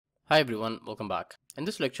Hi everyone, welcome back. In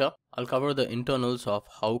this lecture, I'll cover the internals of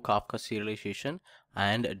how Kafka serialization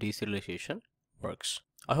and deserialization works.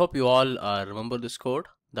 I hope you all remember this code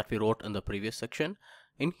that we wrote in the previous section.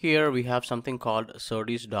 In here, we have something called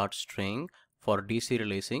serdes.string for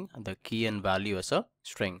deserializing the key and value as a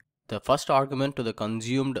string. The first argument to the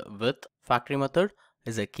consumed with factory method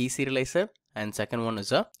is a key serializer and second one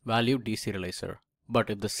is a value deserializer. But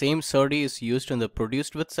if the same serde is used in the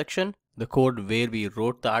produced with section, the code where we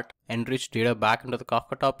wrote that enriched data back into the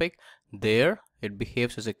Kafka topic, there it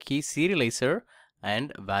behaves as a key serializer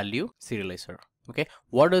and value serializer. Okay,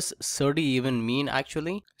 what does serde even mean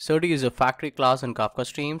actually? Serde is a factory class in Kafka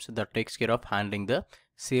Streams that takes care of handling the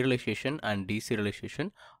serialization and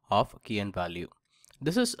deserialization of key and value.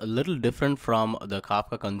 This is a little different from the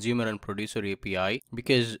Kafka consumer and producer API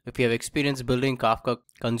because if you have experience building Kafka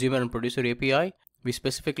consumer and producer API, we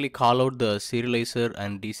specifically call out the serializer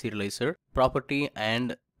and deserializer property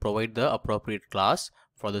and provide the appropriate class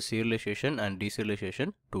for the serialization and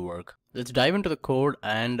deserialization to work. Let's dive into the code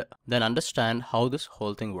and then understand how this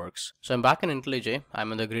whole thing works. So I'm back in IntelliJ.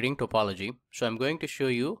 I'm in the greeting topology. So I'm going to show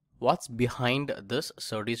you what's behind this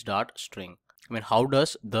serdes.string. I mean, how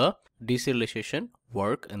does the deserialization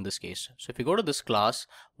work in this case? So if you go to this class,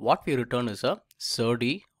 what we return is a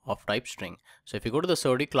serde of type string. So if you go to the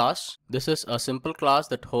serde class, this is a simple class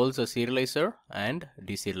that holds a serializer and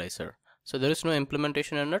deserializer. So there is no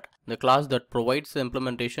implementation in it. The class that provides the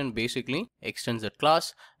implementation basically extends that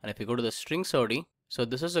class. And if you go to the string serde, so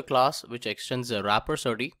this is a class which extends the wrapper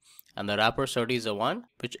serde, and the wrapper serde is the one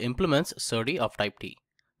which implements serde of type T,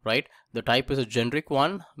 right? The type is a generic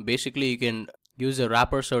one. Basically, you can use a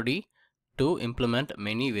wrapper serde to implement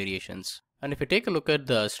many variations. And if you take a look at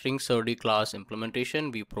the string serde class implementation,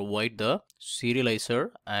 we provide the serializer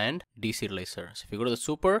and deserializer. So if you go to the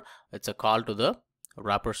super, it's a call to the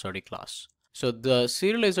wrapper serde class. So the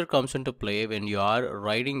serializer comes into play when you are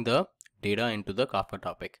writing the data into the Kafka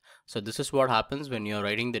topic. So this is what happens when you are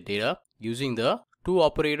writing the data using the to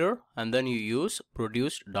operator and then you use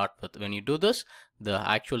produced dot with. When you do this, the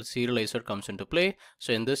actual serializer comes into play.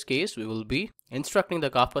 So in this case, we will be instructing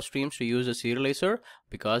the Kafka streams to use a serializer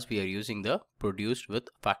because we are using the produced with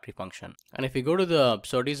factory function. And if you go to the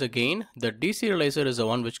serdes again, the deserializer is the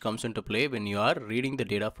one which comes into play when you are reading the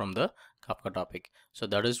data from the Kafka topic. So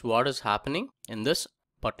that is what is happening in this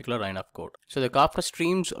particular line of code. So the Kafka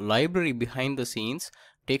streams library behind the scenes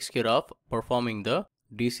takes care of performing the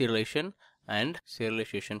deserialization and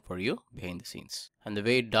serialization for you behind the scenes. And the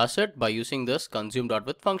way it does it by using this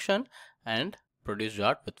consume.with function and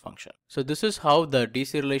produce.with function. So this is how the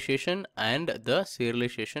deserialization and the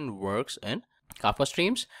serialization works in Kafka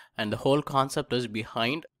streams, and the whole concept is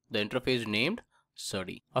behind the interface named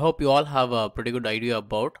serde. I hope you all have a pretty good idea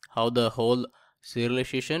about how the whole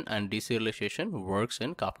serialization and deserialization works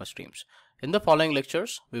in Kafka streams. In the following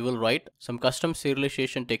lectures, we will write some custom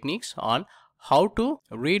serialization techniques on how to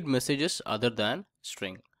read messages other than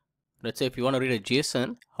string. Let's say if you want to read a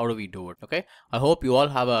JSON, how do we do it? Okay, I hope you all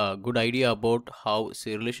have a good idea about how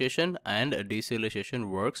serialization and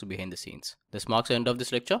deserialization works behind the scenes. This marks the end of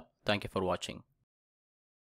this lecture. Thank you for watching.